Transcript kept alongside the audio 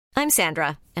I'm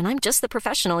Sandra, and I'm just the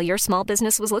professional your small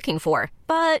business was looking for.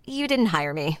 But you didn't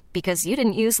hire me because you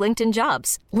didn't use LinkedIn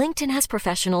Jobs. LinkedIn has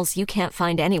professionals you can't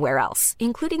find anywhere else,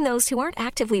 including those who aren't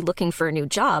actively looking for a new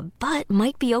job, but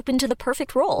might be open to the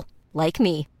perfect role, like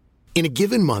me. In a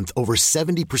given month, over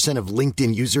 70% of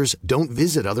LinkedIn users don't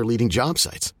visit other leading job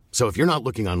sites. So if you're not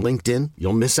looking on LinkedIn,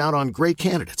 you'll miss out on great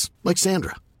candidates like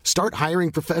Sandra. Start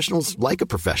hiring professionals like a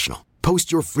professional.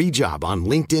 Post your free job on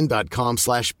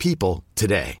linkedin.com/people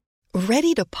today.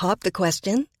 Ready to pop the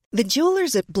question? The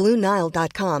jewelers at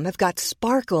BlueNile.com have got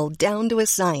sparkle down to a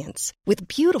science with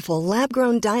beautiful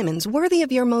lab-grown diamonds worthy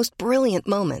of your most brilliant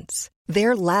moments.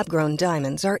 Their lab-grown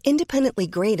diamonds are independently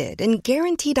graded and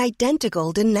guaranteed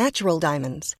identical to natural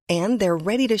diamonds, and they're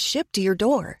ready to ship to your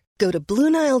door. Go to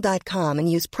BlueNile.com and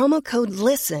use promo code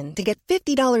LISTEN to get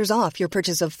 $50 off your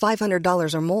purchase of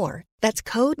 $500 or more. That's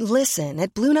code LISTEN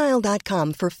at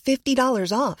BlueNile.com for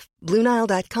 $50 off.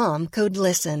 BlueNile.com, code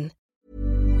LISTEN.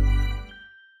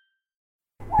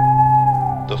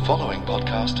 The following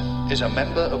podcast is a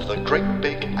member of the Great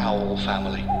Big Owl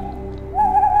family.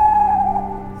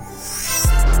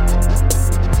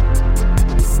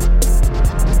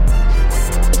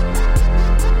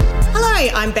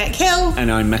 Hi, I'm Beck Hill. And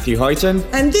I'm Matthew Huyton.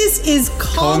 And this is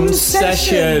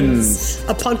Concessions,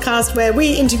 a podcast where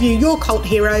we interview your cult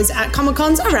heroes at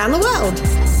Comic-Cons around the world.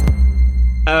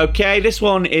 Okay, this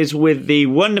one is with the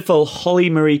wonderful Holly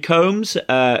Marie Combs,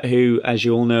 who, as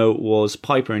you all know, was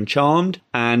Piper and Charmed.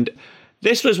 And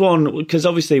this was one, because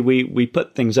obviously we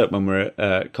put things up when we're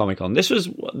at Comic-Con. This was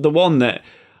the one that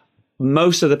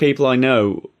most of the people I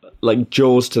know like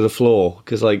jaws to the floor,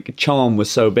 because like Charm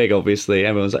was so big, obviously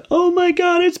everyone's like, oh my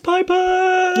god, it's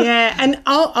Piper. Yeah, and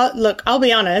I'll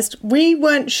be honest, we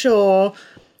weren't sure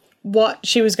what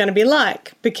she was going to be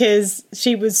like because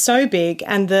she was so big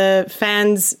and the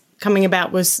fans coming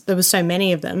about there was so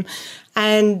many of them,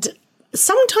 and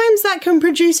sometimes that can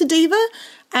produce a diva.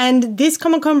 And this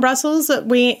Comic-Con Brussels that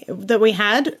we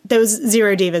had, there was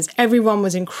zero divas. Everyone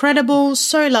was incredible,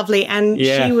 so lovely, and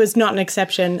she was not an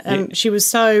exception. She was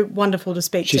so wonderful to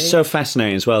speak to. She's so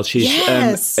fascinating as well. She's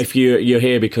if you're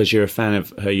here because you're a fan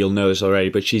of her, you'll know this already.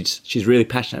 But she's really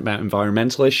passionate about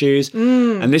environmental issues,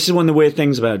 and this is one of the weird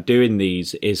things about doing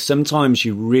these is sometimes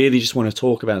you really just want to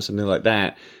talk about something like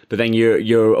that. But then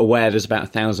you're aware there's about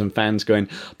 1,000 fans going,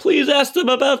 please ask them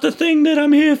about the thing that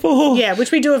I'm here for. Yeah,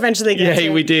 which we do eventually get to.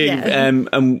 Yeah, we do. Yeah.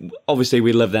 And obviously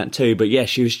we love that too. But yeah,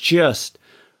 she was just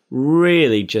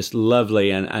really just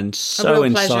lovely and so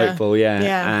insightful.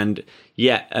 Yeah. And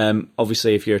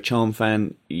obviously if you're a Charm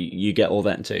fan, you get all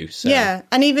that too. So. Yeah,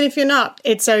 and even if you're not,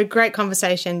 it's a great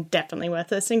conversation, definitely worth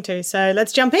listening to. So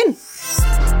let's jump in.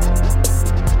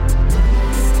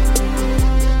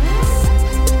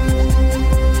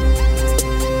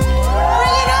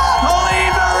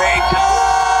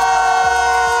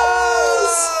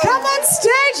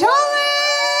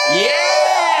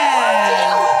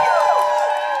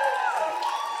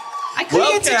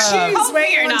 Choose where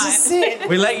you want to sit.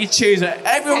 We let you choose it.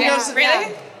 Everyone goes.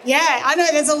 Really? Yeah, I know.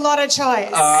 There's a lot of choice.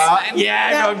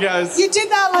 Everyone goes. You did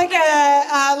that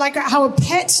like how a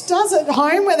pet does at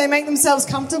home, where they make themselves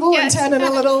comfortable and turn it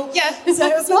a little. Yeah, so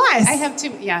it was nice. I have to.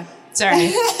 Yeah,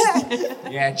 sorry.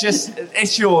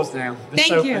 It's yours now.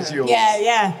 Thank you. Is yours.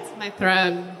 Yeah. It's my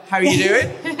throne. How are you doing?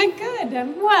 Good.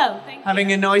 I'm well. Thank you.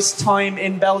 Having a nice time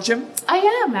in Belgium? I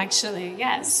am actually.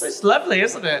 Yes. It's lovely,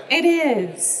 isn't it? It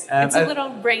is. It's a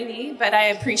little rainy, but I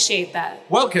appreciate that.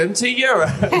 Welcome to Europe.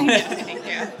 Thank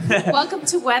you. Welcome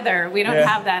to weather. We don't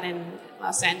have that in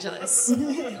Los Angeles.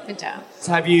 We don't.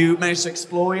 So have you managed to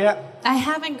explore yet? I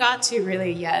haven't got to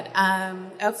really yet.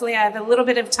 Hopefully I have a little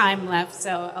bit of time left,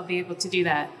 so I'll be able to do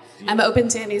that. I'm open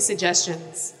to any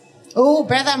suggestions. Oh,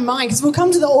 bear that in mind, because we'll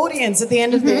come to the audience at the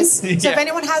end of this. So if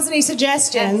anyone has any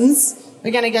suggestions,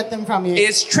 we're going to get them from you.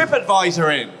 Is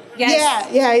TripAdvisor in? Yes.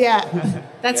 Yeah.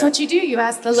 That's what you do. You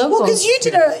ask the locals. Well, because you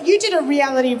did a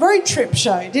reality road trip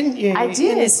show, didn't you? I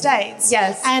did. In the States.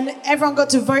 Yes. And everyone got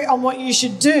to vote on what you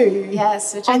should do.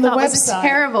 Yes, which on I thought the was a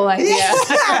terrible idea.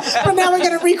 But now we're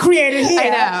going to recreate it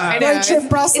here. I know. Road trip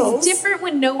Brussels. It's different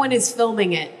when no one is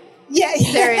filming it. Yeah.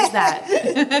 There is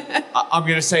that. I'm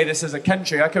going to say this as a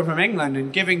country. I come from England,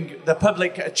 and giving the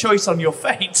public a choice on your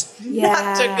fate,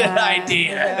 that's a good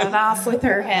idea. Yeah, off with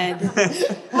her head.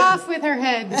 Off with her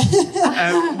head.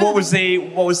 What was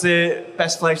the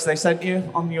best place they sent you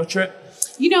on your trip?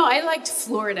 You know, I liked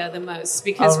Florida the most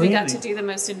because we got to do the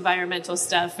most environmental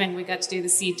stuff, and we got to do the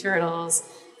sea turtles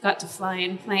got to fly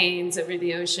in planes over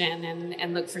the ocean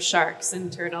and look for sharks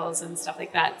and turtles and stuff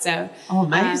like that. So,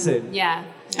 amazing. Yeah.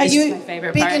 Are you my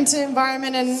favorite big part. into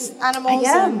environment and animals?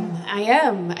 I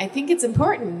am. I think it's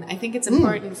important. I think it's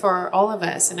important for all of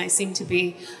us, and I seem to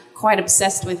be quite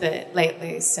obsessed with it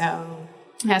lately. So,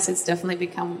 yes, it's definitely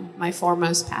become my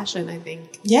foremost passion, I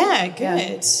think. Yeah,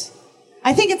 good.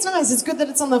 I think it's nice. It's good that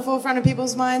it's on the forefront of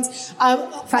people's minds.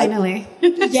 Finally.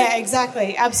 Yeah,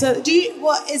 exactly. Absolutely.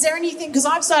 Is there anything, because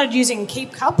I've started using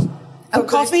Keep Cup for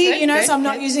coffee, good, so I'm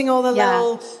not using all the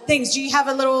little things. Do you have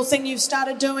a little thing you've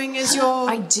started doing as your...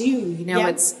 I do.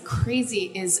 What's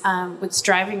crazy is what's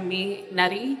driving me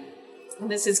nutty, and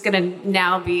this is going to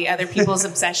now be other people's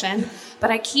obsession, but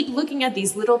I keep looking at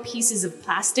these little pieces of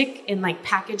plastic in like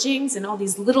packagings and all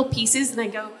these little pieces, and I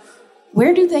go,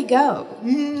 where do they go?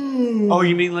 Oh,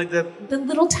 you mean like the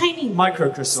little tiny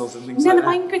microcrystals and things the like that?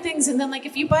 micro things, and then like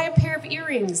if you buy a pair of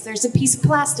earrings, there's a piece of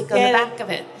plastic on the back of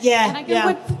it. Yeah, and I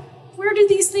go, where do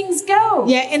these things go?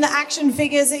 Yeah, in the action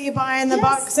figures that you buy in the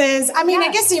boxes. I mean,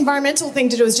 I guess the environmental thing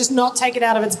to do is just not take it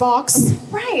out of its box.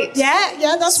 Right.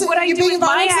 Yeah, that's what I do with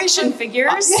my action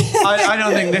figures. I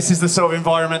don't think this is the sort of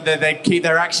environment that they keep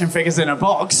their action figures in a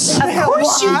box. Of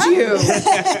course you do.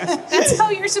 That's how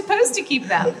you're supposed to keep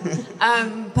them.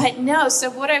 But no,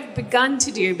 so what I've begun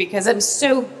to do, because I'm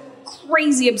so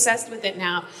crazy obsessed with it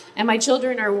now, and my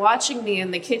children are watching me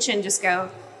in the kitchen just go,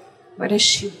 what is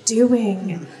she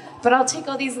doing? But I'll take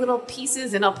all these little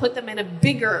pieces and I'll put them in a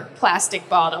bigger plastic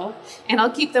bottle, and I'll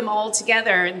keep them all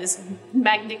together in this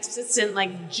magnificent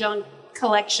like junk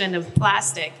collection of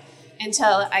plastic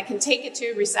until I can take it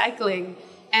to recycling,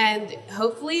 and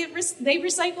hopefully they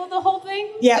recycle the whole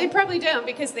thing. Yeah. They probably don't,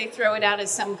 because they throw it out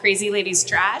as some crazy lady's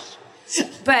trash.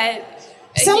 But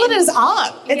sell it as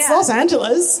art. It's Los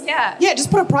Angeles. Yeah. Yeah,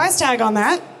 just put a price tag on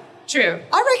that. True.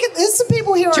 I reckon there's some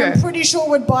people here I'm pretty sure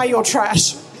would buy your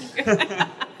trash.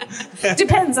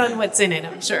 Depends on what's in it,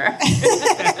 I'm sure.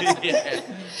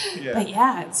 Yeah. But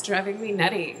yeah, it's driving me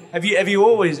nutty. Have you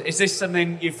always, is this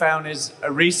something you found is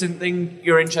a recent thing,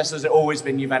 your interest, or has it always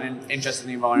been you've had an interest in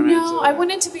the environment? No, I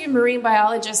wanted to be a marine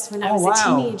biologist when I was a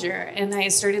teenager, and I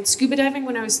started scuba diving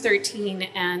when I was 13,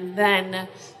 and then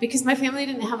because my family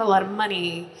didn't have a lot of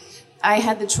money, I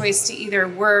had the choice to either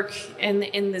work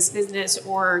in this business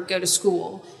or go to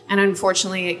school. And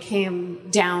unfortunately, it came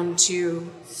down to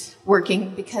working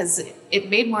because it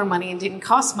made more money and didn't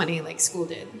cost money like school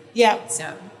did. Yeah.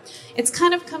 So it's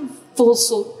kind of come full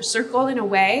circle in a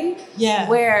way. Yeah.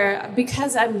 Where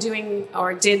because I'm doing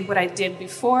or did what I did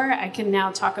before, I can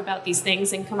now talk about these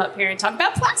things and come up here and talk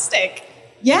about plastic.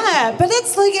 Yeah, but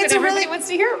it's like it's everybody wants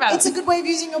to hear about. It's a good way of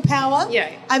using your power.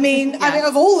 Yeah. I mean,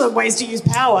 of all the ways to use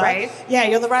power, right? Yeah,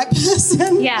 you're the right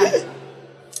person. Yeah.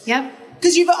 Yep.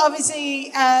 Because you've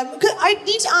obviously. I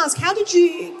need to ask, how did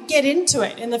you get into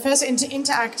it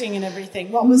into acting and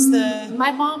everything? What was the?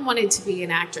 My mom wanted to be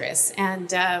an actress,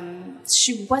 and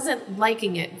she wasn't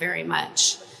liking it very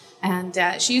much. And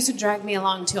she used to drag me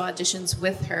along to auditions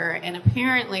with her, and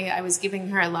apparently I was giving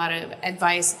her a lot of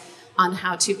advice on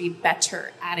how to be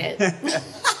better at it.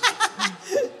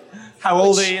 How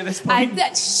old are you at this point?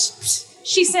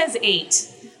 She says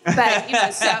 8,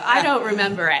 but so I don't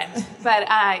remember it. But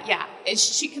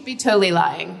she could be totally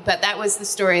lying. But that was the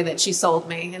story that she sold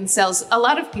me, and sells a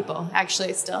lot of people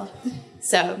actually still.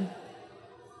 So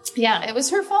yeah, it was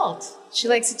her fault. She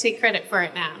likes to take credit for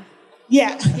it now.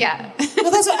 Yeah. Yeah.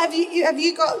 Well, that's what,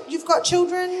 you've got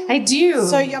children? I do.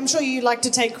 So I'm sure you like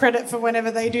to take credit for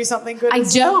whenever they do something good. I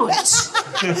don't.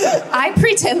 I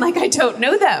pretend like I don't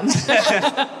know them.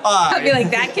 I'll be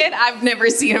like, that kid, I've never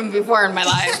seen him before in my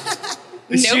life.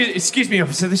 Excuse me,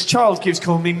 officer, this child keeps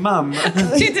calling me mum.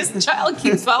 Dude, this child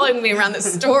keeps following me around the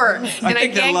store, and I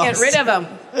can't get rid of him.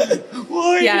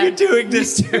 Why are you doing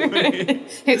this to me?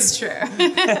 It's true.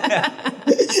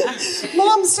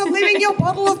 Mom, stop leaving your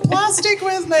bottle of plastic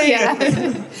with me. Yeah.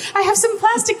 I have some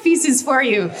plastic pieces for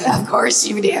you. Of course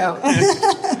you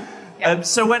do.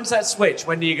 So when's that switch?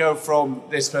 When do you go from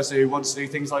this person who wants to do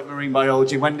things like marine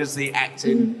biology, when does the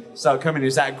acting start coming?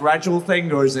 Is that a gradual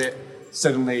thing, or is it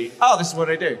suddenly, this is what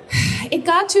I do? It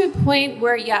got to a point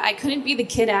where, I couldn't be the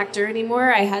kid actor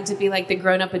anymore. I had to be like the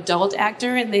grown-up adult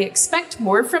actor, and they expect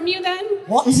more from you then.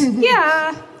 What?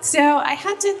 Yeah. So I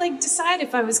had to decide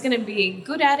if I was going to be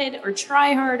good at it or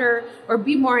try harder or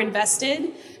be more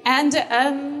invested. And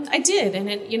I did. And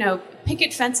it,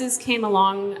 picket fences came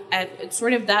along at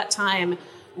sort of that time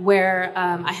where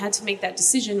I had to make that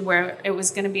decision where it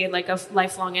was going to be like a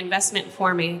lifelong investment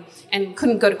for me, and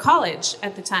couldn't go to college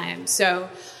at the time. So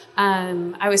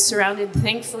I was surrounded,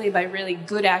 thankfully, by really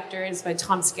good actors, by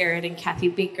Tom Skerritt and Kathy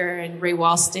Baker and Ray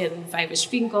Walston and Vivesh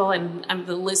Finkel, and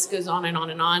the list goes on and on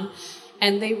and on.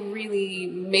 And they really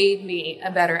made me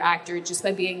a better actor just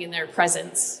by being in their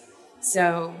presence.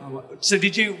 So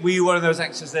were you one of those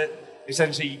actors that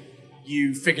essentially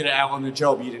you figured it out on the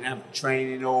job, you didn't have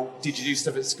training, or did you do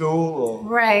stuff at school? Or?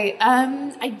 Right.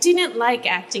 I didn't like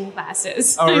acting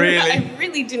classes. Oh, really? I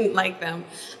really didn't like them.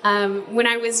 When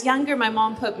I was younger, my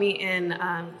mom put me in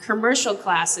commercial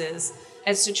classes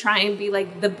as to try and be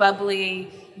like the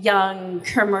bubbly, young,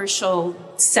 commercial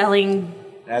selling.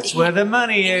 That's where the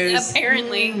money is.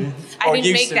 Apparently. I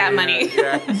didn't make that money.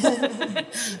 Yeah.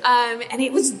 And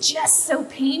it was just so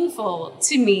painful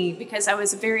to me because I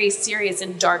was a very serious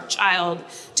and dark child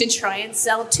to try and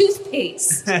sell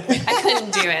toothpaste. I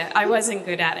couldn't do it. I wasn't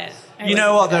good at it. You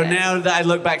know what, though? Now that I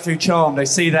look back through Charmed, I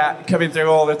see that coming through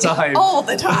all the time. All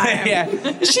the time. Yeah.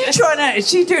 Is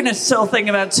she doing a subtle thing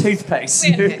about toothpaste?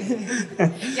 Yeah,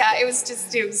 it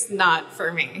was not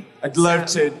for me. I'd love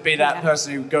to be that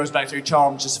person who goes back through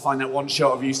Charmed just to find that one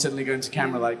shot of you suddenly going to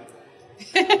camera like...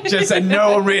 just and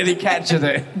no one really catches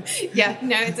it. Yeah,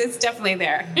 no, it's definitely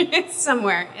there. It's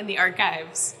somewhere in the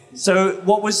archives. So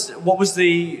what was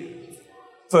the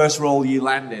first role you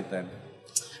landed then?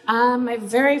 My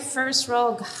very first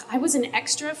role, I was an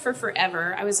extra for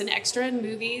forever. I was an extra in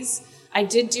movies. I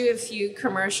did do a few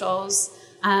commercials.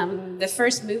 The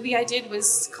first movie I did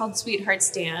was called Sweetheart's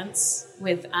Dance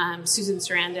with Susan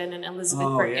Sarandon and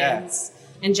Elizabeth Perkins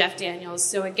and Jeff Daniels.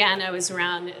 So again, I was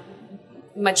around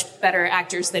much better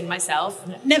actors than myself.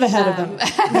 Never heard of them.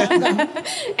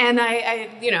 And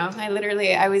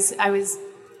I was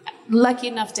lucky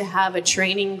enough to have a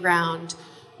training ground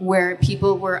where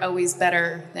people were always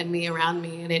better than me around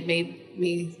me, and it made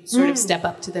me sort of step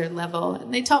up to their level.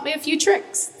 And they taught me a few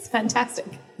tricks. It's fantastic.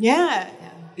 Yeah.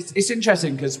 It's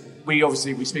interesting because we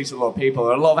speak to a lot of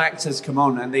people. A lot of actors come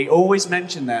on and they always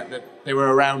mention that they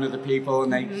were around other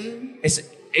people, and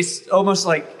it's almost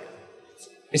like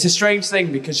it's a strange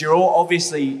thing because you're all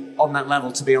obviously on that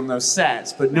level to be on those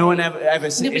sets, but no one ever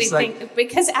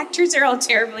because actors are all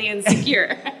terribly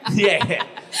insecure. Yeah.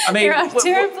 I mean, they're all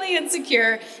terribly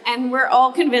insecure, and we're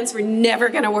all convinced we're never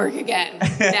going to work again.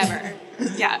 Never.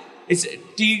 Yeah.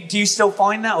 Do you still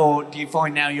find that, or do you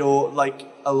find now you're like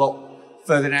a lot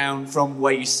further down from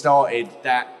where you started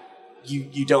that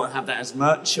you don't have that as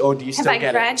much, or do you still get it?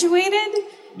 Have I graduated?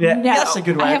 Yeah, no, that's a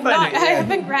good way of putting it. I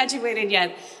haven't graduated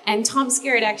yet. And Tom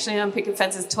Skerritt, actually, on Picket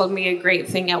Fences, told me a great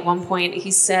thing at one point.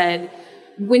 He said,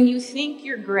 when you think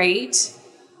you're great,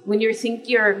 when you think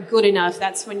you're good enough,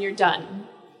 that's when you're done.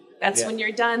 That's when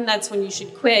you're done. That's when you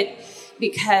should quit,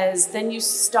 because then you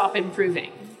stop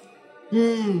improving.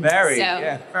 Very good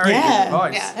advice.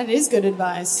 Yeah, that is good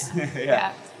advice.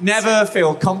 Yeah. Never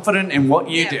feel confident in what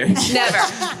you do.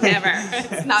 Never.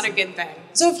 It's not a good thing.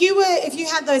 So if you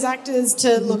had those actors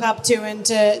to look up to and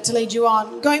to lead you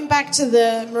on, going back to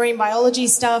the marine biology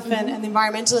stuff and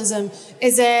environmentalism,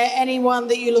 is there anyone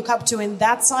that you look up to in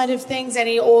that side of things?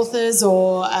 Any authors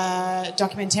or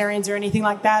documentarians or anything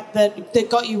like that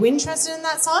got you interested in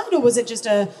that side, or was it just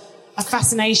a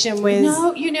fascination with...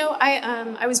 No,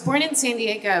 I was born in San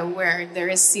Diego where there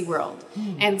is SeaWorld.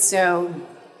 And so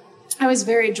I was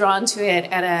very drawn to it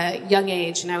at a young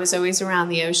age, and I was always around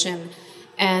the ocean.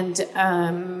 And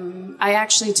I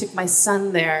actually took my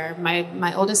son there.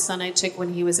 My oldest son I took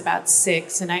when he was about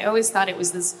 6, and I always thought it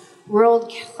was this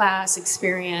world-class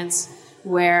experience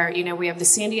where, we have the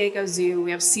San Diego Zoo,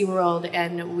 we have SeaWorld,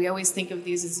 and we always think of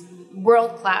these as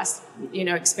world-class,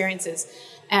 experiences.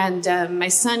 And my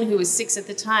son, who was 6 at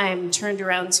the time, turned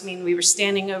around to me, and we were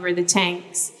standing over the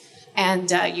tanks, and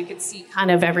you could see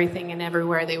kind of everything and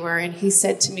everywhere they were. And he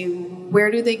said to me, "Where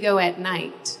do they go at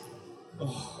night?"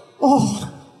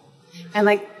 Oh. And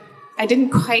I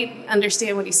didn't quite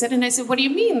understand what he said. And I said, "What do you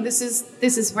mean? This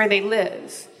is where they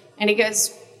live." And he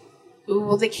goes,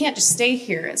 "Well, they can't just stay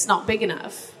here. It's not big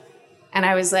enough." And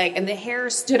I was like, and the hair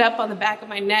stood up on the back of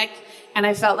my neck, and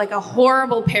I felt like a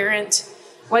horrible parent.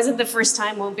 Wasn't the first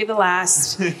time, won't be the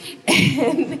last.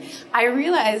 And I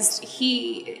realized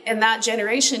he, in that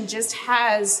generation, just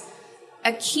has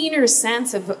a keener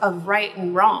sense of right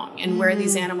and wrong, and where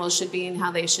these animals should be and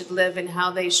how they should live and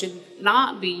how they should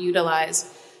not be utilized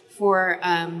for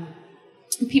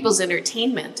people's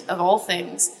entertainment of all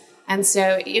things. And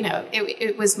so,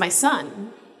 it was my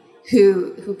son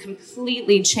who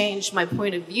completely changed my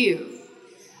point of view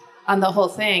on the whole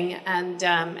thing. And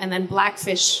then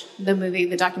Blackfish, the movie,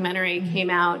 the documentary, came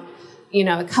out,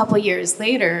 a couple years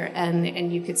later,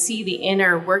 and you could see the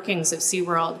inner workings of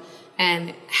SeaWorld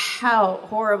and how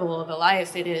horrible of a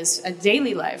life it is, a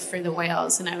daily life for the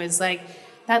whales. And I was like,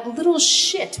 that little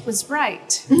shit was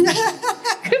right.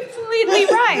 Completely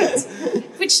right.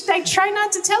 Which I try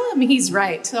not to tell him he's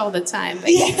right all the time.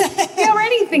 But he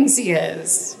already thinks he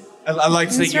is. I like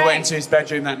to think you went into his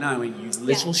bedroom that night and went, you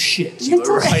little shit, you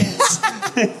were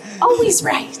right. Always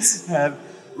right.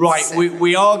 Right,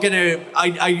 we are going to...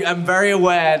 I am very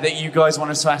aware that you guys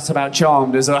want to chat about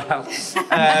Charmed as well.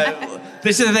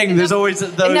 This is the thing, there's always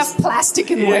those... Enough plastic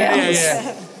in Wales.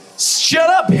 Yeah. Shut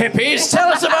up, hippies! Tell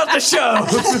us about the show!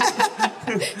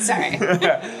 Sorry.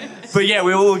 But yeah,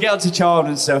 we'll get on to Charmed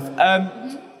and stuff.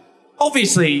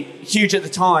 Obviously, huge at the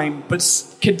time, but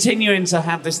continuing to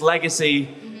have this legacy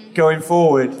going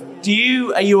forward.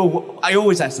 I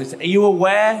always ask this, are you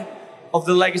aware of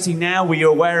the legacy now? Were you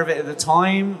aware of it at the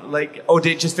time? Or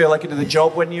did it just feel like another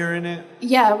job when you were in it?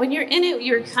 Yeah, when you're in it,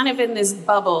 you're kind of in this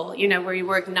bubble, where you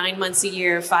work 9 months a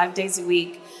year, 5 days a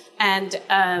week. And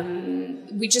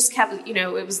we just kept,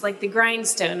 it was like the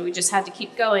grindstone. We just had to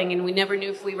keep going, and we never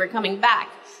knew if we were coming back,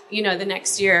 the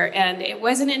next year. And it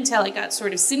wasn't until it got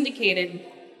sort of syndicated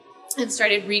and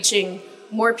started reaching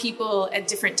more people at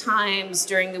different times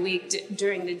during the week,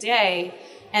 during the day,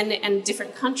 and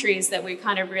different countries that we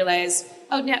kind of realized,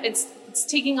 oh, no, it's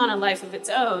taking on a life of its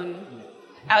own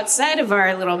outside of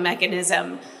our little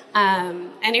mechanism.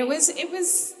 And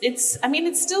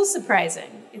it's still surprising.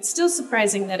 It's still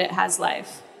surprising that it has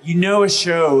life. A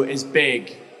show is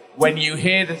big when you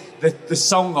hear the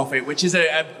song of it, which is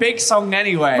a big song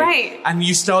anyway. Right. And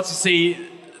you start to see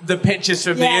the pictures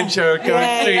from the intro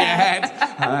going through your head.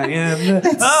 I am...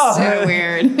 So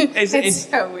weird. It's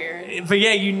so weird. But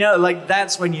yeah,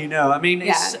 that's when you know. I mean,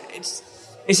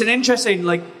 it's an interesting,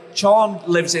 Charmed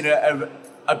lives in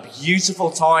a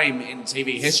beautiful time in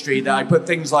TV history that I put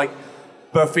things like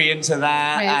Buffy into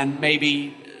that and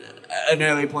maybe an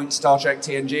early point Star Trek,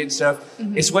 TNG and stuff.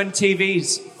 Mm-hmm. It's when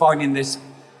TV's finding this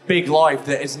big life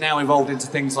that is now evolved into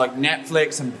things like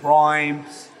Netflix and Prime.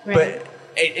 Right. But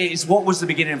it's what was the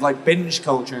beginning of binge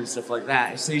culture and stuff like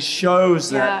that. It's these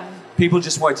shows that people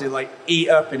just wanted to eat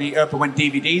up. And when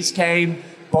DVDs came,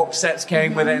 box sets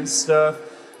came with it and stuff.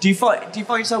 Do you find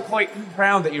yourself quite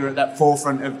proud that you're at that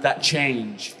forefront of that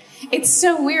change? It's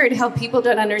so weird how people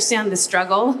don't understand the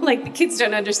struggle. The kids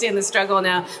don't understand the struggle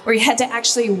now, where you had to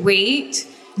actually wait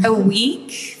a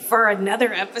week for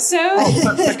another episode. Oh,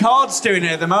 but Picard's doing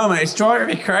it at the moment. It's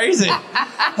driving me crazy.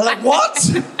 I'm what?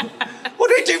 What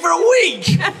do we do for a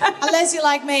week? Unless you're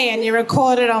like me and you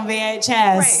record it on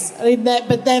VHS,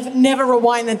 but they've never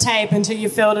rewind the tape until you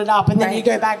filled it up, and then you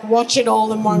go back, watch it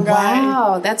all in one go.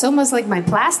 Wow, that's almost like my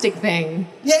plastic thing.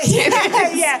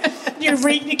 Yeah. You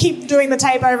keep doing the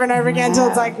tape over and over again until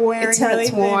it's wearing really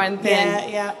it's worn thin.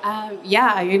 Yeah.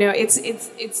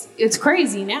 It's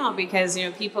crazy now because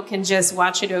people can just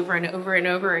watch it over and over and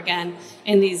over again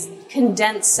in these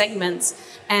condensed segments,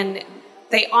 and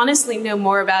they honestly know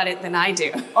more about it than I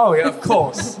do. Oh, yeah, of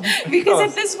course. Because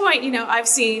at this point, I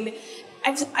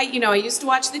used to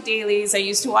watch the dailies, I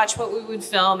used to watch what we would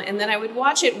film, and then I would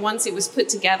watch it once it was put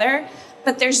together,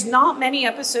 but there's not many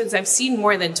episodes I've seen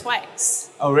more than twice.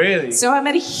 Oh, really? So I'm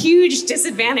at a huge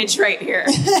disadvantage right here.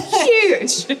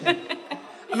 Huge.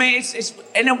 I mean, it's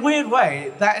in a weird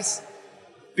way, that's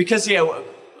because,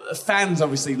 fans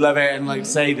obviously love it and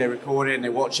say they record it and they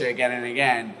watch it again and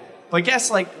again. But I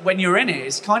guess, when you're in it,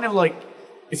 it's kind of like,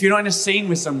 if you're not in a scene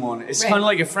with someone, it's kind of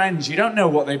like your friends. You don't know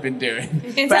what they've been doing.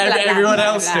 But everyone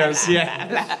else does,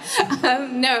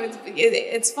 No,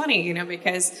 it's funny,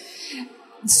 because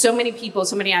so many people,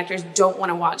 so many actors don't want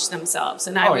to watch themselves.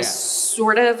 And I was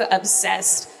sort of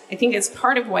obsessed. I think it's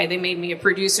part of why they made me a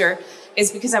producer,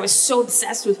 is because I was so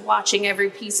obsessed with watching every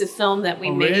piece of film that we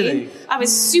made. Really? I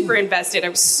was super invested. I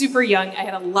was super young. I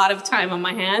had a lot of time on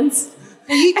my hands.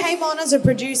 Well, you came on as a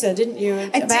producer, didn't you?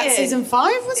 I did. Season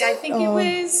 5, was it? I think it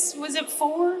was it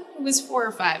 4? It was 4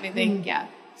 or 5, I think, yeah.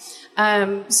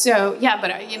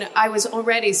 But I was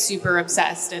already super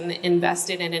obsessed and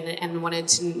invested in it and wanted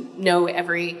to know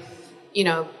every,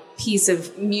 piece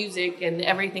of music and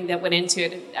everything that went into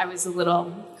it. I was a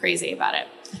little crazy about it.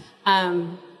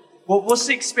 What's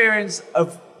the experience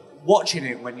of watching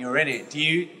it when you're in it? Do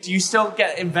you still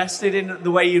get invested in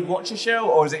the way you'd watch a show,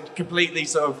 or is it completely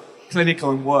sort of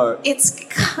clinical and work? It's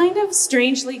kind of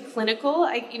strangely clinical.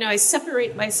 I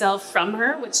separate myself from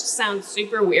her, which sounds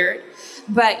super weird.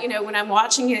 But, when I'm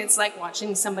watching it, it's like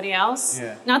watching somebody else.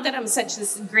 Yeah. Not that I'm such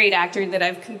this great actor that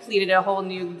I've completed a whole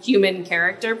new human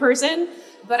character person,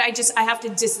 but I have to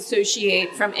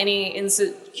disassociate from any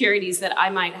insecurities that I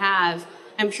might have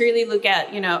and purely look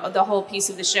at, the whole piece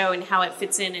of the show and how it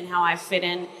fits in and how I fit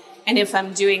in. And if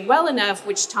I'm doing well enough,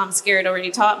 which Tom Skerritt already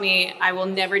taught me, I will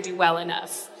never do well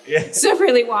enough. Yeah. So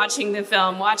really watching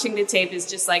the tape is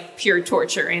just like pure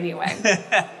torture anyway.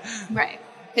 Right.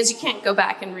 Because you can't go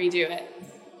back and redo it.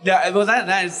 Yeah, well,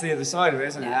 that is the other side of it,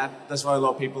 isn't it? That's why a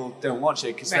lot of people don't watch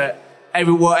it, because Right.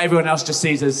 what everyone else just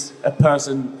sees as a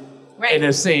person in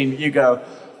a scene. You go,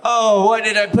 oh, why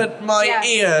did I put my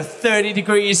ear 30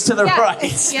 degrees to the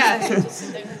right? Yeah.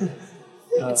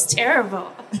 It's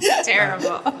terrible.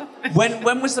 Terrible.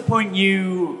 When was the point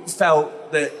you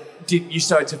felt that you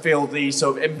started to feel the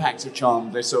sort of impact of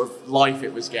Charmed, the sort of life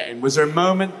it was getting? Was there a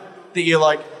moment that you're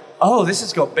like, oh, this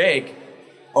has got big?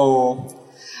 Or...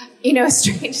 You know, a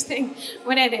strange thing,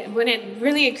 when it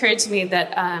really occurred to me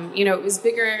that,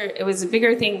 it was a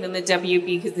bigger thing than the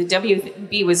WB, because the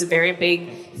WB was a very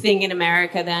big thing in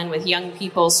America then with young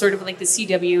people, sort of like the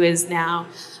CW is now.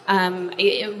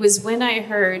 It was when I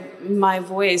heard my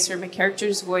voice, or my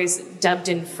character's voice, dubbed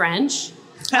in French.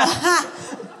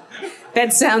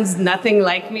 That sounds nothing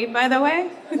like me, by the way.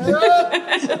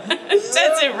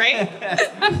 Does it, right?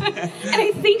 And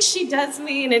I think she does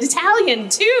me in Italian,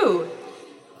 too.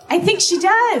 I think she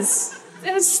does.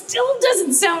 It still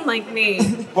doesn't sound like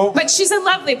me. Well, but she's a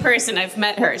lovely person. I've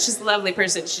met her. She's a lovely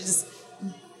person. She just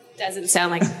doesn't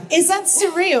sound like... Is that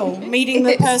surreal, meeting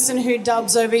the person who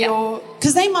dubs over your...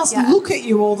 Because they must look at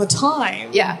you all the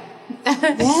time. Yeah.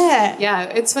 Yeah,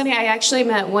 it's funny. I actually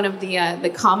met one of the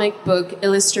comic book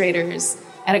illustrators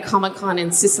at a Comic-Con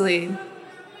in Sicily,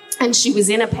 and she was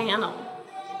in a panel.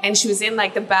 And she was in,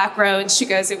 like, the back row, and she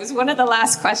goes, it was one of the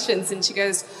last questions, and she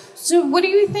goes, so what do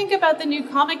you think about the new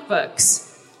comic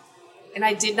books? And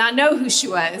I did not know who she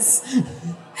was.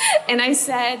 And I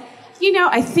said,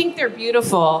 I think they're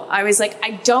beautiful. I was like,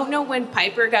 I don't know when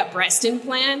Piper got breast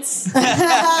implants, but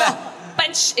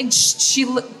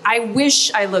I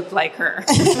wish I looked like her.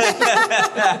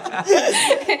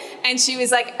 And she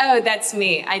was like, oh, that's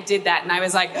me. I did that. And I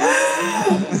was like,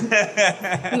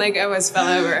 like I almost fell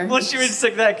over. Well, she would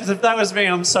stick there, because if that was me,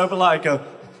 I'm so polite. I go,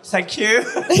 thank you.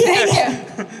 Thank you.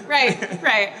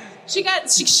 Right. She got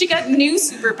new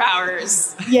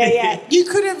superpowers. Yeah.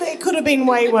 It could have been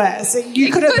way worse.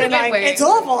 You could have been like, it's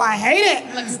awful, I hate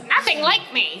it. Looks nothing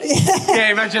like me.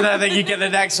 Yeah, imagine that, then you get the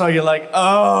next one, you're like,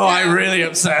 oh, I'm really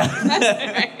upset.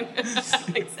 Right.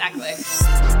 Exactly.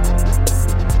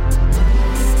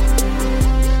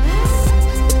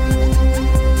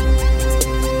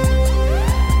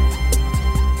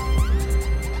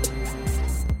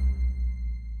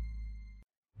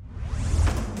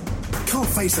 Can't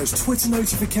face those Twitter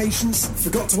notifications?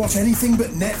 Forgot to watch anything but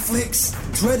Netflix?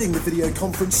 Dreading the video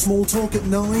conference small talk at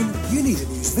 9? You need a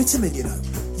news vitamin,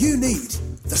 You need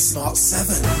the Smart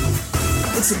 7.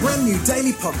 It's a brand new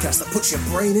daily podcast that puts your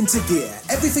brain into gear.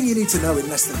 Everything you need to know in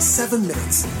less than 7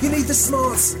 minutes. You need the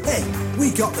smarts? Hey,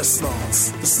 we got the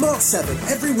smarts. The Smart 7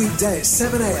 every weekday at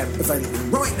 7 a.m. Available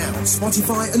right now on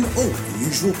Spotify and all the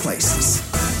usual places.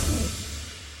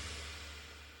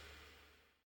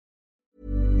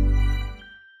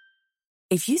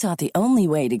 If you thought the only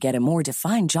way to get a more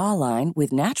defined jawline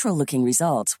with natural-looking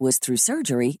results was through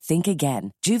surgery, think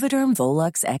again. Juvederm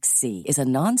Volux XC is a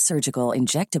non-surgical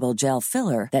injectable gel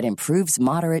filler that improves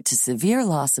moderate to severe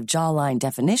loss of jawline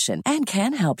definition and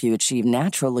can help you achieve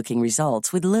natural-looking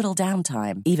results with little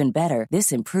downtime. Even better,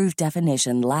 this improved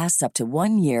definition lasts up to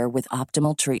 1 year with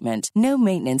optimal treatment. No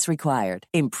maintenance required.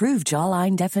 Improve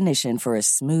jawline definition for a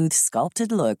smooth,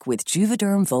 sculpted look with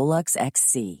Juvederm Volux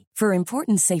XC. For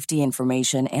important safety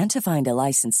information and to find a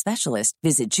licensed specialist,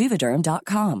 visit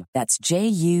Juvederm.com. That's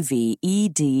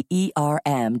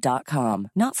JUVEDERM.com.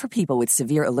 Not for people with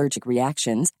severe allergic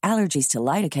reactions, allergies to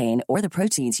lidocaine, or the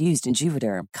proteins used in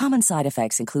Juvederm. Common side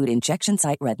effects include injection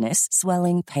site redness,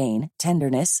 swelling, pain,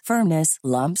 tenderness, firmness,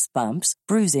 lumps, bumps,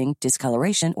 bruising,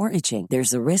 discoloration, or itching.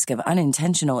 There's a risk of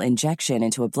unintentional injection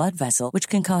into a blood vessel, which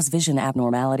can cause vision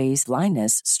abnormalities,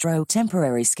 blindness, stroke,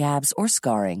 temporary scabs, or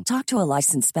scarring. Talk to a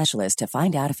licensed specialist to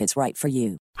find out if it's right for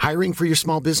you. Hiring for your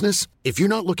small business? If you're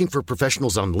not looking for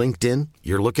professionals on LinkedIn,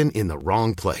 you're looking in the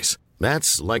wrong place.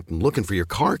 That's like looking for your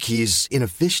car keys in a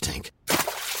fish tank.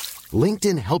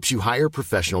 LinkedIn helps you hire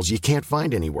professionals you can't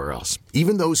find anywhere else,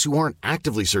 even those who aren't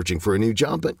actively searching for a new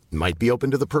job but might be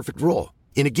open to the perfect role.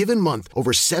 In a given month,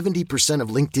 over 70% of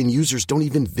LinkedIn users don't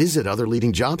even visit other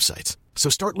leading job sites. So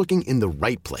start looking in the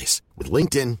right place. With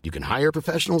LinkedIn, you can hire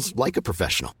professionals like a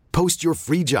professional. Post your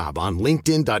free job on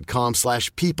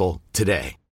linkedin.com/people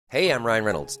today. Hey, I'm Ryan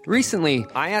Reynolds. Recently,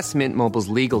 I asked Mint Mobile's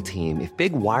legal team if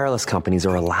big wireless companies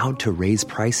are allowed to raise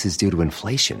prices due to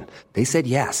inflation. They said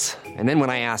yes. And then when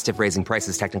I asked if raising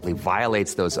prices technically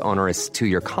violates those onerous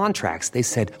 2-year contracts, they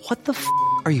said, what the f***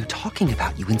 are you talking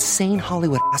about, you insane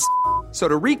Hollywood ass f- So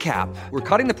to recap, we're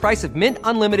cutting the price of Mint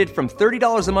Unlimited from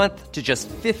 $30 a month to just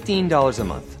 $15 a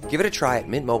month. Give it a try at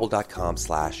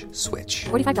mintmobile.com/switch.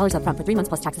 $45 up front for 3 months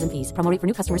plus taxes and fees. Promo rate for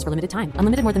new customers for limited time.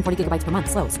 Unlimited more than 40 gigabytes per month.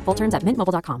 Slows full terms at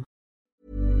mintmobile.com.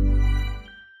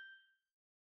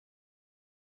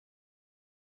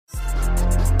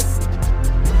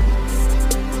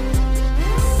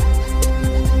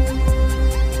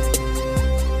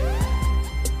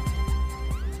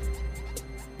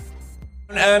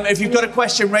 If you've got a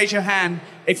question, raise your hand.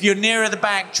 If you're nearer the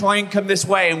back, try and come this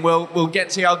way, and we'll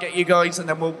get to you. I'll get you guys, and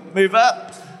then we'll move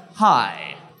up.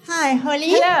 Hi. Hi,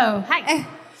 Holly. Hello. Hi.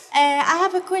 I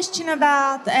have a question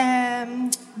about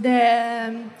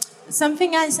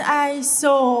something I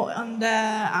saw on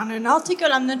an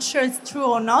article. I'm not sure it's true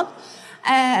or not.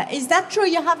 Is that true?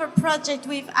 You have a project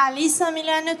with Alyssa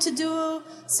Milano to do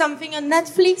something on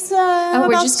Netflix?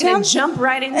 We're just going to jump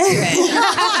right into it.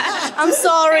 I'm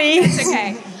sorry. It's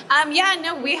okay.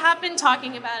 We have been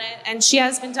talking about it, and she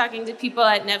has been talking to people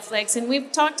at Netflix, and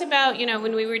we've talked about,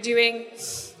 when we were doing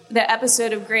the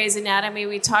episode of Grey's Anatomy,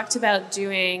 we talked about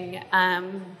doing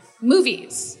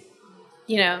movies,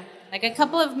 like a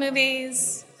couple of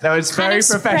movies. That was very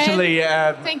professionally.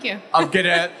 Thank you. I'm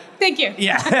gonna. Thank you.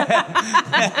 Yeah.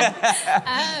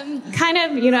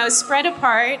 Spread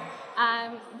apart,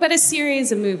 but a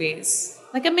series of movies,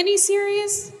 like a mini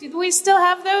series. Do we still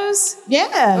have those?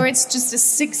 Yeah. Or it's just a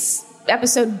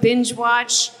 6-episode binge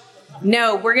watch.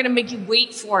 No, we're gonna make you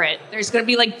wait for it. There's gonna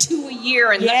be like 2 a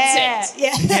year, and that's it.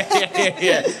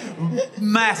 Yeah.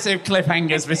 Massive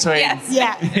cliffhangers between. Yes.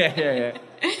 Yeah.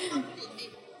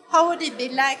 How would it be?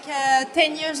 Like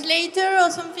 10 years later or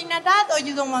something like that? Or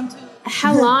you don't want to?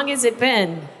 How long has it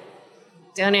been?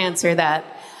 Don't answer that.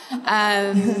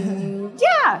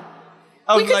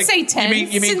 We could say 10.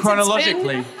 You mean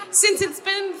chronologically? Since it's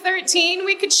been 13,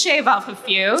 we could shave off a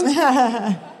few.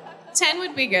 10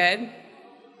 would be good.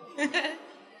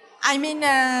 I mean,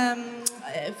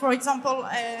 for example,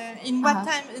 in what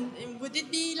time? Would it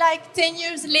be like 10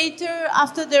 years later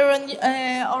after the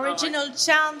original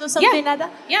chant or something like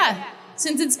that? Yeah.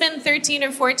 Since it's been 13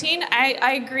 or 14,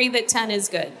 I agree that 10 is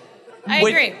good. I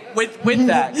agree. With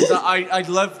that, because I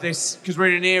love this, because we're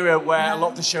in an era where a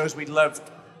lot of the shows we loved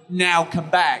now come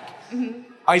back. Mm-hmm.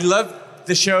 I love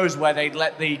the shows where they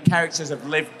let the characters have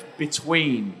lived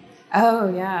between.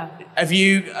 Oh, yeah. Have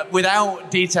you,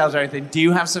 without details or anything, do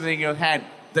you have something in your head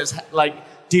that's like,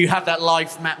 do you have that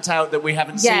life mapped out that we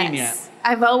haven't seen yet?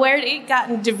 I've already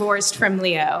gotten divorced from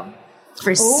Leo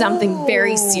for something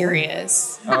very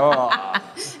serious. Oh.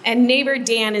 And neighbor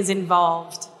Dan is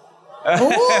involved.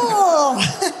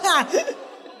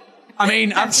 I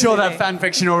mean, I'm sure that fan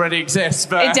fiction already exists,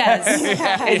 but... It does.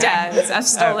 It does. I've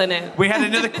stolen it. We had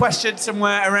another question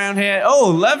somewhere around here. Oh,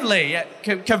 lovely. Yeah,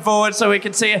 come forward so we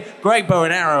can see a great bow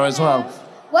and arrow as well.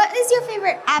 What is your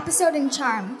favorite episode in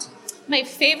Charmed? My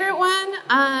favorite one?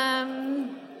 I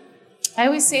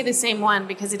always say the same one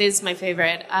because it is my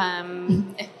favorite.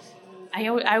 I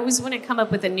always want to come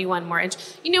up with a new one more.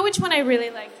 You know which one I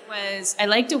really liked was... I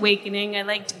liked Awakening. I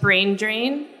liked Brain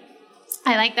Drain.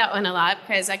 I like that one a lot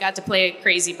because I got to play a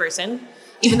crazy person,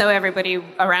 even though everybody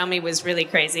around me was really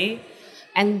crazy.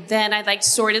 And then I liked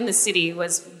Sword in the City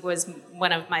was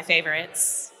one of my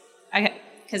favorites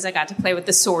because I got to play with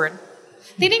the sword.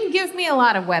 They didn't give me a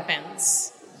lot of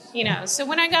weapons, so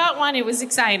when I got one, it was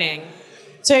exciting.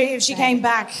 So if she came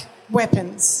back,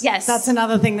 weapons. Yes. That's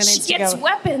another thing that needs to go. She gets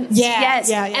weapons. Yeah, yes.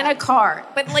 yeah. And a car,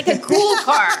 but like a cool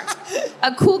car.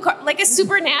 A cool car, like a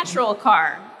supernatural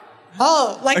car.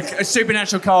 Oh, like a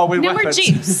supernatural car with no weapons. No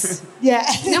more Jeeps. Yeah.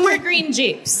 No more green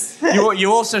Jeeps. You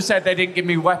also said they didn't give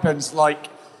me weapons, like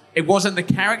it wasn't the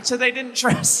character they didn't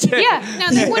trust. Yeah, no,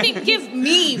 they wouldn't give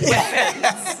me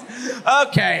weapons.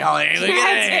 Okay, Holly.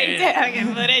 I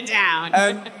can put it down.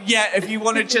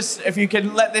 If you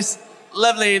can let this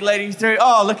lovely lady through.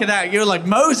 Oh, look at that. You're like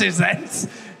Moses then.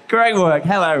 Great work.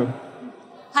 Hello.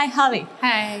 Hi, Holly.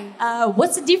 Hi.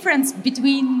 What's the difference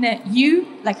between you,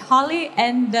 like Holly,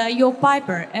 and your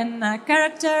Piper? And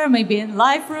character, maybe in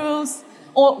life rules?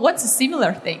 Or what's a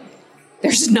similar thing?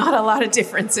 There's not a lot of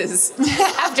differences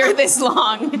after this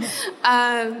long.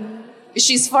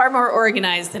 She's far more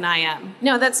organized than I am.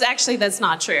 No, that's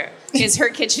not true. Because her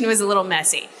kitchen was a little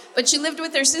messy. But she lived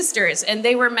with her sisters, and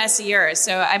they were messier,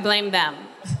 so I blame them.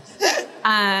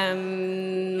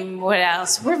 What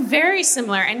else? We're very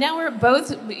similar, and now we're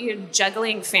both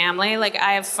juggling family. Like,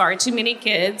 I have far too many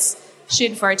kids. She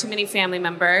had far too many family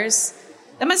members.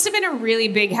 That must have been a really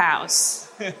big house.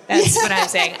 That's what I'm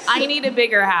saying. I need a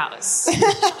bigger house,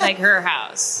 like her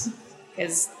house,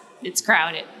 because it's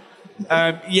crowded.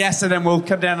 Yes, and then we'll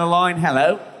come down the line.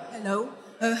 Hello. Hello.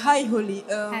 Hi, Holly.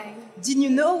 Hi. did you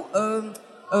know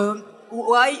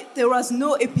why there was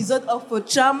no episode of a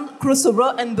Charmed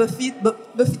crossover and Buffy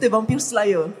the Vampire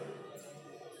Slayer?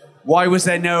 Why was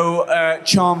there no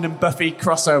Charmed and Buffy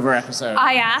crossover episode?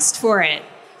 I asked for it.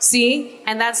 See?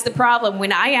 And that's the problem.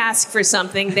 When I ask for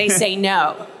something, they say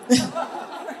no.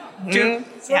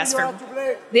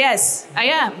 Yes, I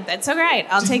am. That's all right.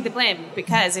 I'll take the blame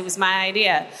because it was my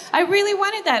idea. I really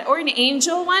wanted that. Or an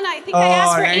Angel one. I think I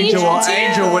asked for Angel too.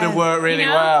 Angel would have worked really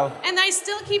well. And I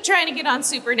still keep trying to get on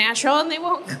Supernatural and they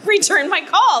won't return my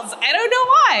calls. I don't know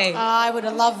why. I would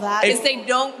have loved that. Because they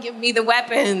don't give me the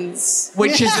weapons.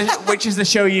 Which is the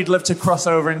show you'd love to cross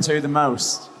over into the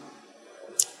most?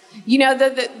 You know,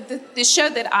 the show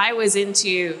that I was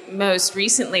into most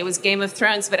recently was Game of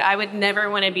Thrones, but I would never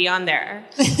want to be on there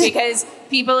because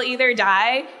people either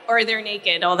die or they're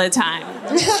naked all the time.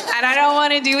 And I don't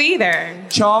want to do either.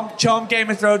 Charm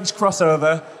Game of Thrones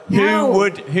crossover. No.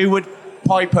 Who would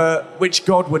Piper, which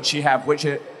god would she have, which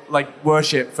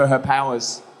worship for her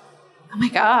powers? Oh my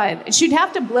God. She'd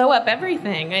have to blow up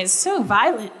everything. It's so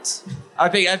violent. I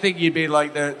think you'd be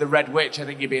like the Red Witch. I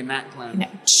think you'd be in that clan. No,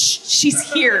 she's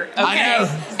here, okay? I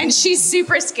know. And she's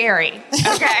super scary,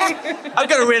 okay? I've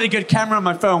got a really good camera on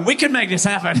my phone. We can make this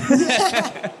happen.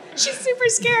 She's super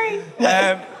scary.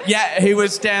 Who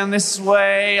was down this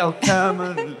way? I'll come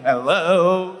and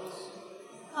hello.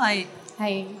 Hi.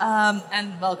 Hi.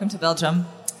 And welcome to Belgium.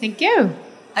 Thank you.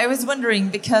 I was wondering,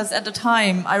 because at the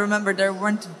time, I remember there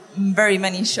weren't very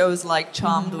many shows like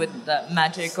Charmed with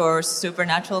magic or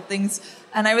supernatural things.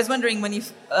 And I was wondering when you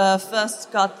first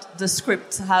got the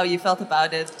script, how you felt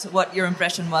about it, what your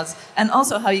impression was, and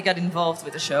also how you got involved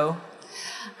with the show.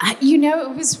 You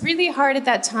know, it was really hard at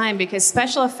that time because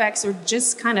special effects were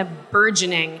just kind of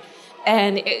burgeoning.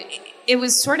 And it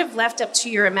was sort of left up to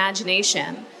your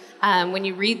imagination. When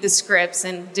you read the scripts,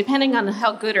 and depending on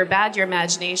how good or bad your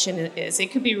imagination is,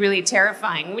 it could be really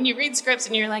terrifying. When you read scripts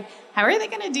and you're like, how are they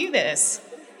going to do this?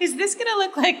 Is this going to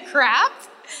look like crap?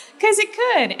 Because it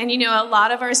could. And, you know, a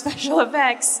lot of our special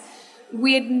effects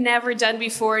we had never done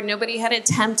before. Nobody had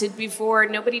attempted before.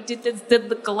 Nobody did the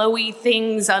glowy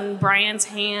things on Brian's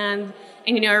hand.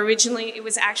 And, you know, originally it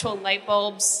was actual light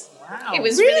bulbs. Wow. It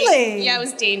was really? Yeah, it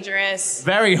was dangerous.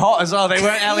 Very hot as well. They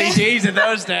weren't LEDs in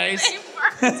those days.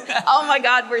 Oh my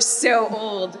God, we're so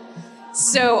old.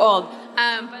 So old.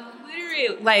 But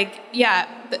literally,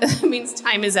 that means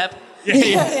time is up.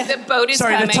 Yeah. The boat is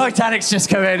coming. Sorry, the Titanic's just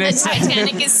come in. The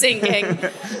Titanic is sinking.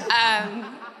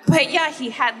 But yeah,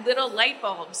 he had little light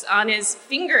bulbs on his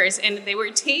fingers and they were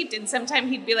taped, and sometimes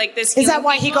he'd be like this. Is that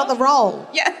why he got the role?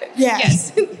 Yeah.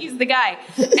 Yes, he's the guy.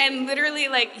 And literally,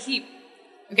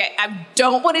 I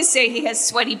don't want to say he has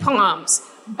sweaty palms,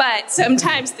 but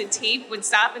sometimes the tape would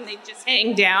stop and they'd just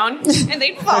hang down and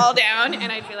they'd fall down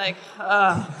and I'd be like,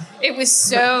 it was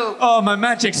so... Oh, my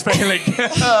magic's failing.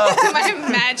 My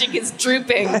magic is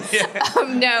drooping.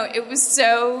 No, it was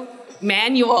so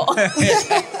manual.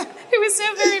 It was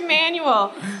so very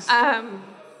manual.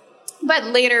 But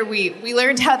later we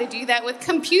learned how to do that with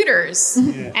computers,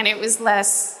 and it was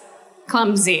less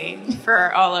clumsy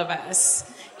for all of us.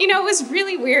 You know, it was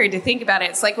really weird to think about it.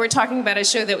 It's like we're talking about a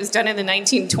show that was done in the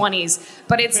 1920s,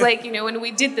 but it's like, you know, when we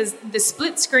did the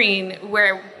split screen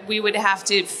where we would have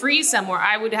to freeze somewhere,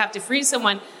 I would have to freeze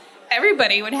someone,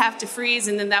 everybody would have to freeze,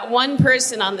 and then that one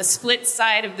person on the split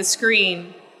side of the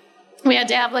screen, we had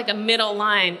to have like a middle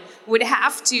line, would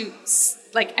have to,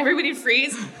 like, everybody would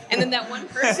freeze, and then that one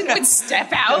person would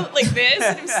step out like this,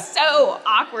 and it was so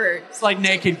awkward. It's like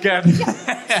Naked Gun.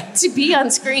 To be on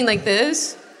screen like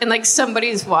this, and like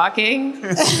somebody's walking.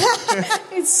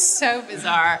 It's so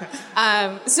bizarre.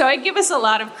 So I give us a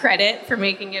lot of credit for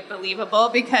making it believable,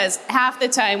 because half the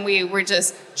time we were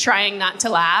just trying not to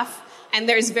laugh. And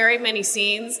there's very many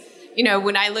scenes, you know,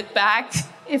 when I look back,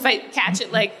 if I catch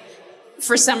it, like,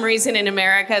 for some reason in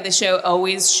America, the show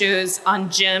always shows on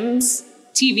gyms,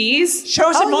 TVs.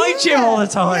 Shows in my gym all the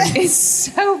time. It's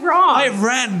so wrong. I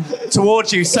ran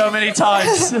towards you so many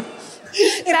times.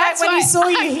 In fact, when he saw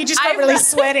you, he just got really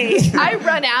sweaty. I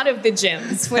run out of the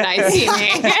gyms when I see me.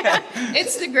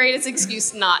 It's the greatest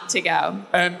excuse not to go.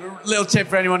 Little tip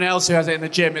for anyone else who has it in the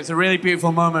gym. It's a really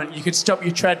beautiful moment. You could stop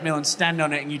your treadmill and stand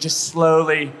on it, and you just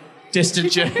slowly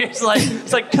distance you. It's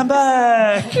like, come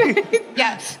back.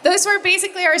 Yeah, those were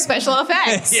basically our special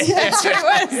effects. That's what it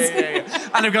was. Yeah.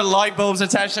 And I've got light bulbs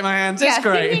attached to my hands. It's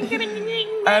great.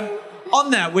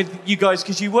 On that, with you guys,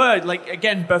 because you were, like,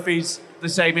 again, Buffy's the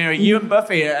same era. You and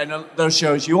Buffy and those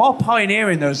shows, you are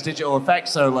pioneering those digital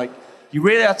effects, so, like, you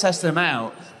really are testing them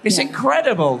out. It's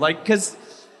incredible, like, because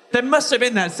there must have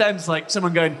been that sense, like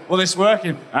someone going, well, this is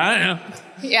working. I don't know.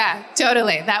 Yeah,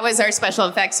 totally. That was our special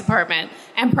effects department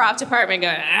and prop department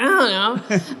going, I don't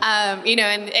know. You know,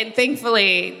 and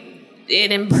thankfully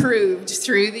it improved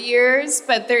through the years,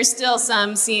 but there's still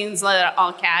some scenes that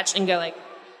I'll catch and go like,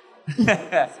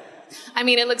 I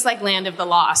mean, it looks like Land of the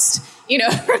Lost, you know,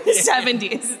 from the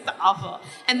 70s. It's awful.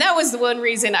 And that was the one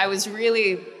reason I was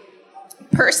really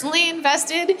personally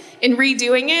invested in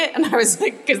redoing it. And I was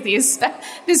like, because the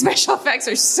special effects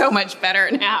are so much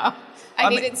better now. I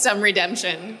needed some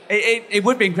redemption. It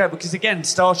would be incredible, because, again,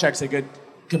 Star Trek's a good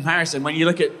comparison. When you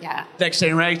look at Next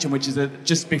Generation, which is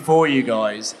just before you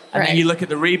guys, and then you look at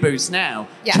the reboots now,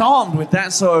 Charmed with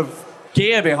that sort of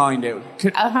gear behind it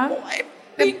could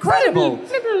be incredible.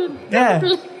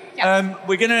 Yeah.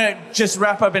 We're going to just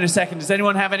wrap up in a second. Does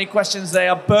anyone have any questions they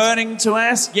are burning to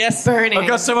ask? Yes? Burning. I've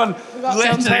got someone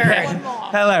left again.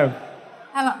 Hello.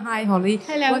 Hello. Hi, Holly.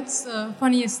 Hello. What's the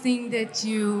funniest thing that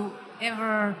you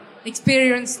ever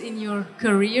experienced in your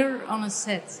career on a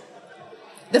set?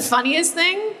 The funniest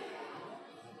thing?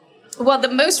 Well,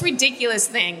 the most ridiculous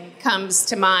thing comes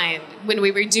to mind when we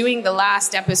were doing the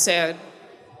last episode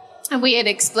and we had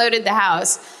exploded the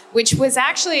house, which was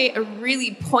actually a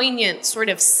really poignant, sort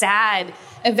of sad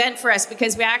event for us,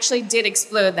 because we actually did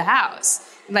explode the house.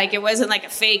 Like, it wasn't like a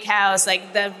fake house.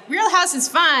 Like, the real house is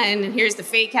fine, and here's the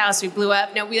fake house we blew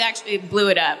up. No, we actually blew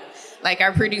it up. Like,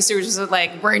 our producers were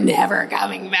like, we're never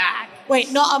coming back.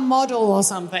 Wait, not a model or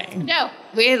something? No,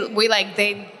 we like,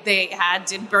 they had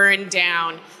to burn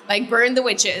down, like, burn the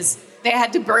witches. They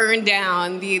had to burn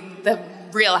down the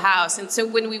real house. And so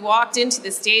when we walked into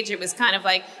the stage, it was kind of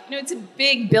like, you know, it's a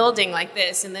big building like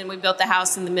this, and then we built the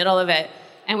house in the middle of it,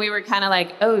 and we were kind of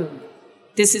like, oh,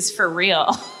 this is for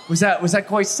real. Was that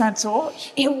quite sad to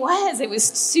watch? It was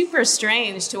super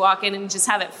strange to walk in and just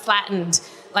have it flattened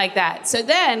like that. So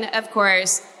then, of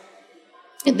course,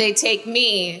 they take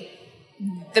me,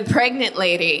 the pregnant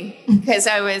lady, because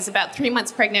I was about 3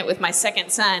 months pregnant with my second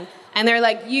son, and they're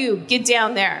like, you, get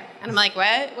down there. And I'm like,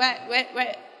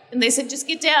 what? And they said, just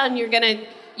get down.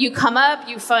 You come up,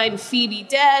 you find Phoebe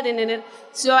dead. And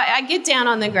so I get down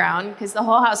on the ground because the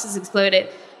whole house has exploded.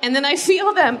 And then I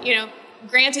feel them, you know,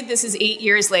 granted, this is 8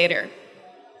 years later.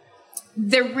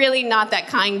 They're really not that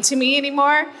kind to me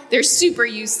anymore. They're super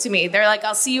used to me. They're like,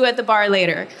 I'll see you at the bar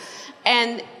later.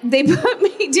 And they put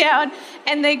me down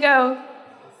and they go,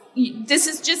 this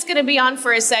is just going to be on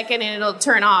for a second and it'll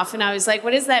turn off. And I was like,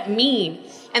 what does that mean?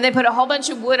 And they put a whole bunch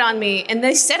of wood on me and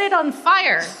they set it on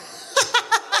fire.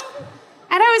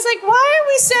 And I was like, why are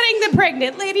we setting the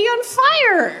pregnant lady on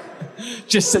fire?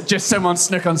 Just someone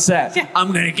snuck on set. Yeah.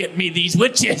 I'm going to get me these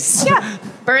witches. Yeah,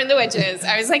 burn the witches.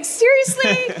 I was like,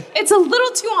 seriously? It's a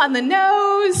little too on the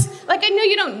nose. Like, I know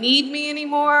you don't need me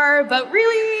anymore, but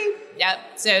really? Yeah,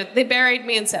 so they buried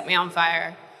me and set me on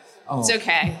fire. Oh. It's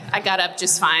okay. I got up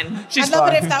just fine. I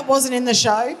love it if that wasn't in the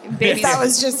show. If that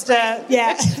was just,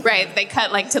 yeah. Right, they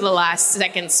cut like to the last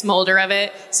second smolder of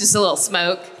it. It's just a little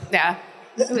smoke. Yeah.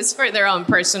 It was for their own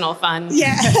personal fun.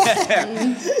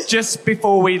 Yeah. Just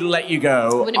before we let you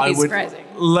go, I would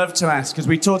love to ask, because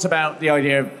we talked about the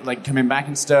idea of like coming back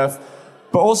and stuff,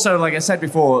 but also, like I said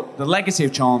before, the legacy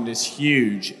of Charmed is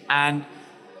huge, and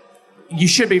you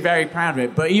should be very proud of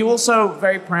it, but are you also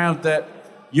very proud that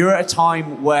you're at a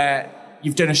time where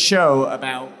you've done a show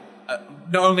about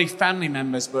not only family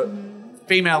members, but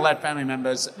female-led family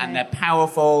members, and they're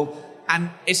powerful, and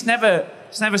it's never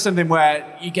something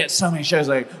where you get so many shows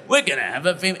like, we're going to have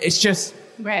a female. It's just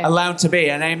allowed to be.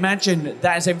 And I imagine that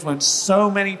has influenced so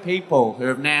many people who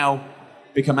have now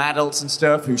become adults and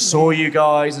stuff, who saw you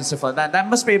guys and stuff like that. That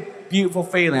must be a beautiful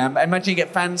feeling. I imagine you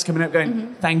get fans coming up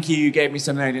going, thank you gave me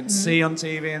something I didn't see on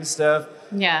TV and stuff.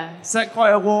 Yeah. Is that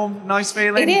quite a warm, nice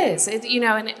feeling? It is.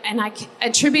 And I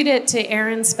attribute it to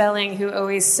Aaron Spelling, who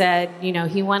always said,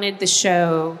 he wanted the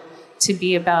show to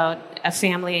be about a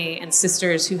family and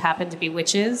sisters who happen to be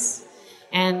witches,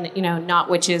 and not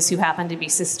witches who happen to be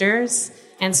sisters.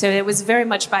 And so it was very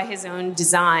much by his own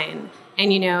design.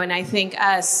 And and I think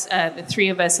us, the three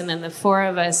of us, and then the four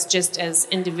of us, just as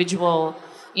individual,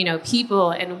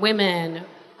 people and women,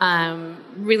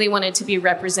 really wanted to be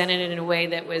represented in a way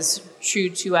that was true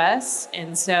to us.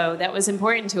 And so that was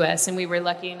important to us. And we were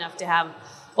lucky enough to have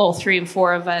all three and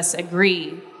four of us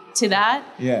agree to that.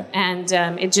 Yeah. And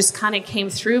it just kind of came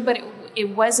through, but it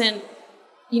wasn't,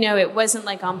 it wasn't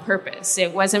like on purpose.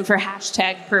 It wasn't for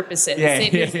hashtag purposes.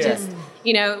 It was just,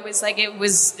 it was like, it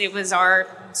was our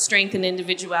strength and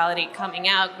individuality coming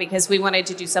out, because we wanted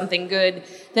to do something good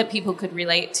that people could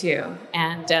relate to.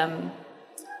 And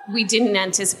we didn't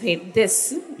anticipate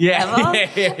this level,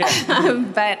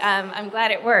 but I'm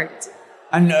glad it worked.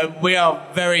 And we are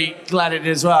very glad it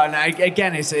is as well. And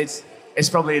again, it's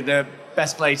probably the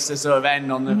best place to sort of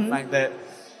end on the fact that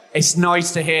it's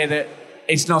nice to hear that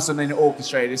it's not something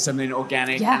orchestrated, it's something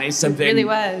organic. Yeah, and it's something, it really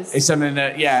was. It's something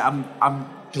that, I'm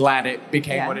glad it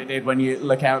became what it did when you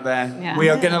look out there. Yeah. We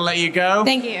are going to let you go.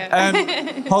 Thank you.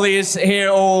 Holly is here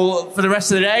all for the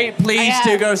rest of the day. Please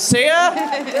do go see her.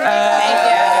 Thank you.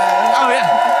 Oh,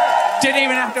 yeah. Didn't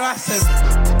even have to ask them.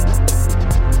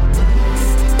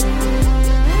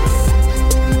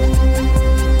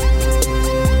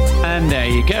 And there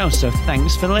you go. So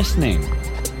thanks for listening.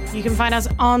 You can find us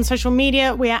on social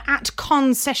media. We are at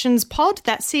ConSessionsPod.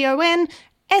 That's ConSessionspod.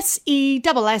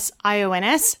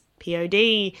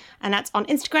 And that's on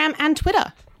Instagram and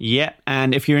Twitter. Yeah,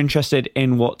 and if you're interested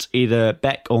in what either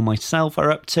Beck or myself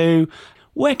are up to,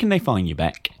 where can they find you,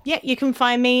 Beck? Yeah, you can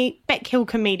find me, Beck Hill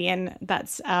Comedian.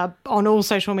 That's on all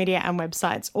social media and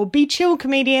websites. Or Be Chill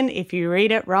Comedian if you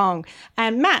read it wrong.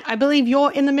 And Matt, I believe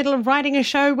you're in the middle of writing a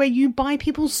show where you buy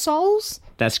people's souls?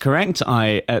 That's correct.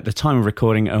 I, at the time of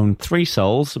recording, own 3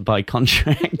 souls by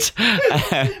contract.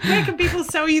 Where can people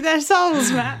sell you their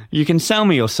souls, Matt? You can sell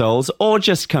me your souls or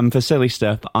just come for silly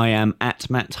stuff. I am at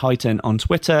Matt Highton on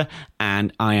Twitter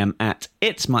and I am at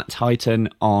It's Matt Highton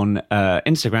on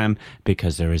Instagram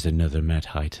because there is another Matt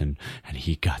Highton and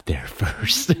he got there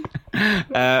first.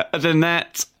 Other than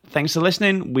that, thanks for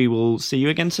listening. We will see you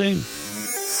again soon.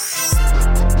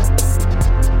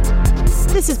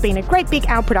 This has been a Great Big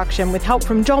Owl production with help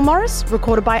from Joel Morris,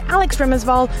 recorded by Alex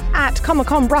Rimmersval at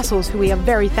Comic-Con Brussels, who we are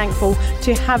very thankful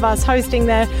to have us hosting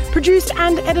there. Produced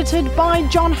and edited by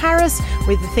John Harris,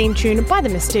 with the theme tune by the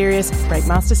mysterious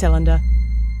Breakmaster Cylinder.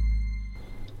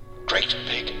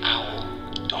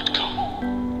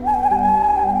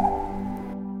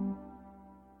 GreatBigOwl.com.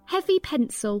 Heavy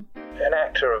Pencil. An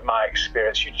actor of my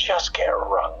experience, you just get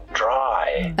wrung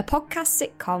dry. A podcast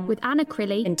sitcom with Anna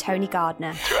Crilly and Tony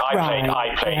Gardner.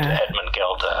 I played Edmund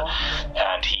Gelder,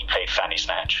 and he played Fanny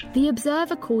Snatch. The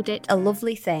Observer called it a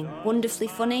lovely thing. Wonderfully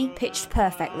funny, pitched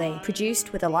perfectly,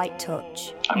 produced with a light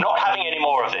touch. I'm not having any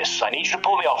more of this. I need you to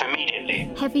pull me off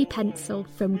immediately. Heavy Pencil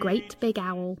from Great Big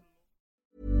Owl.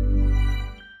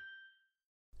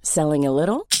 Selling a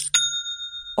little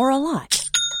or a lot?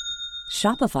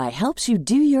 Shopify helps you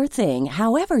do your thing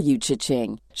however you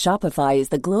cha-ching. Shopify is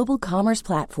the global commerce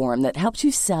platform that helps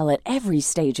you sell at every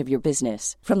stage of your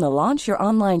business. From the launch your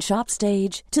online shop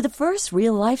stage to the first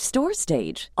real-life store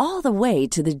stage, all the way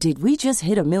to the did we just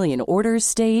hit a million orders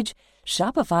stage.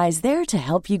 Shopify is there to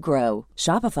help you grow.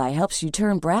 Shopify helps you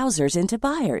turn browsers into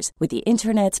buyers with the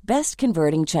internet's best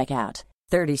converting checkout.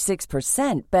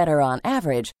 36% better on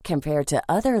average compared to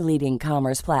other leading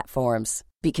commerce platforms.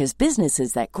 Because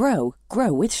businesses that grow,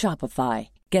 grow with Shopify.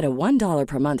 Get a $1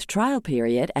 per month trial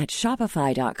period at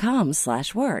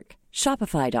shopify.com/work.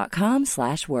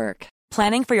 Shopify.com/work.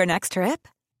 Planning for your next trip?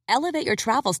 Elevate your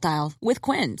travel style with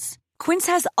Quince. Quince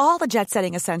has all the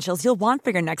jet-setting essentials you'll want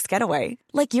for your next getaway,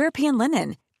 like European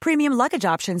linen, premium luggage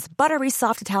options, buttery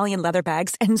soft Italian leather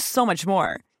bags, and so much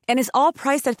more. And is all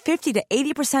priced at 50 to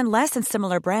 80% less than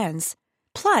similar brands.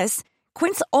 Plus,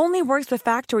 Quince only works with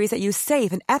factories that use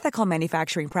safe and ethical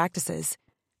manufacturing practices.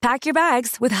 Pack your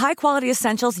bags with high-quality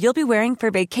essentials you'll be wearing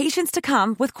for vacations to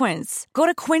come with Quince. Go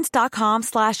to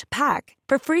quince.com/pack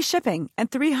for free shipping and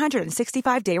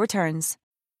 365-day returns.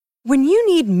 When you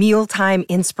need mealtime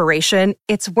inspiration,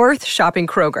 it's worth shopping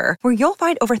Kroger, where you'll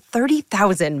find over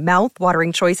 30,000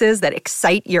 mouth-watering choices that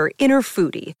excite your inner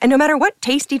foodie. And no matter what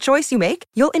tasty choice you make,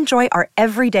 you'll enjoy our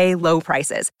everyday low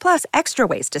prices, plus extra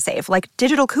ways to save, like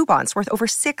digital coupons worth over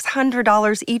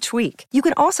 $600 each week. You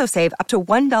can also save up to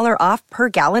 $1 off per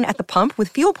gallon at the pump with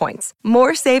fuel points.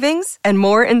 More savings and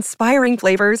more inspiring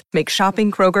flavors make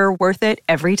shopping Kroger worth it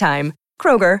every time.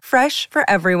 Kroger, fresh for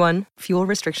everyone. Fuel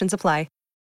restrictions apply.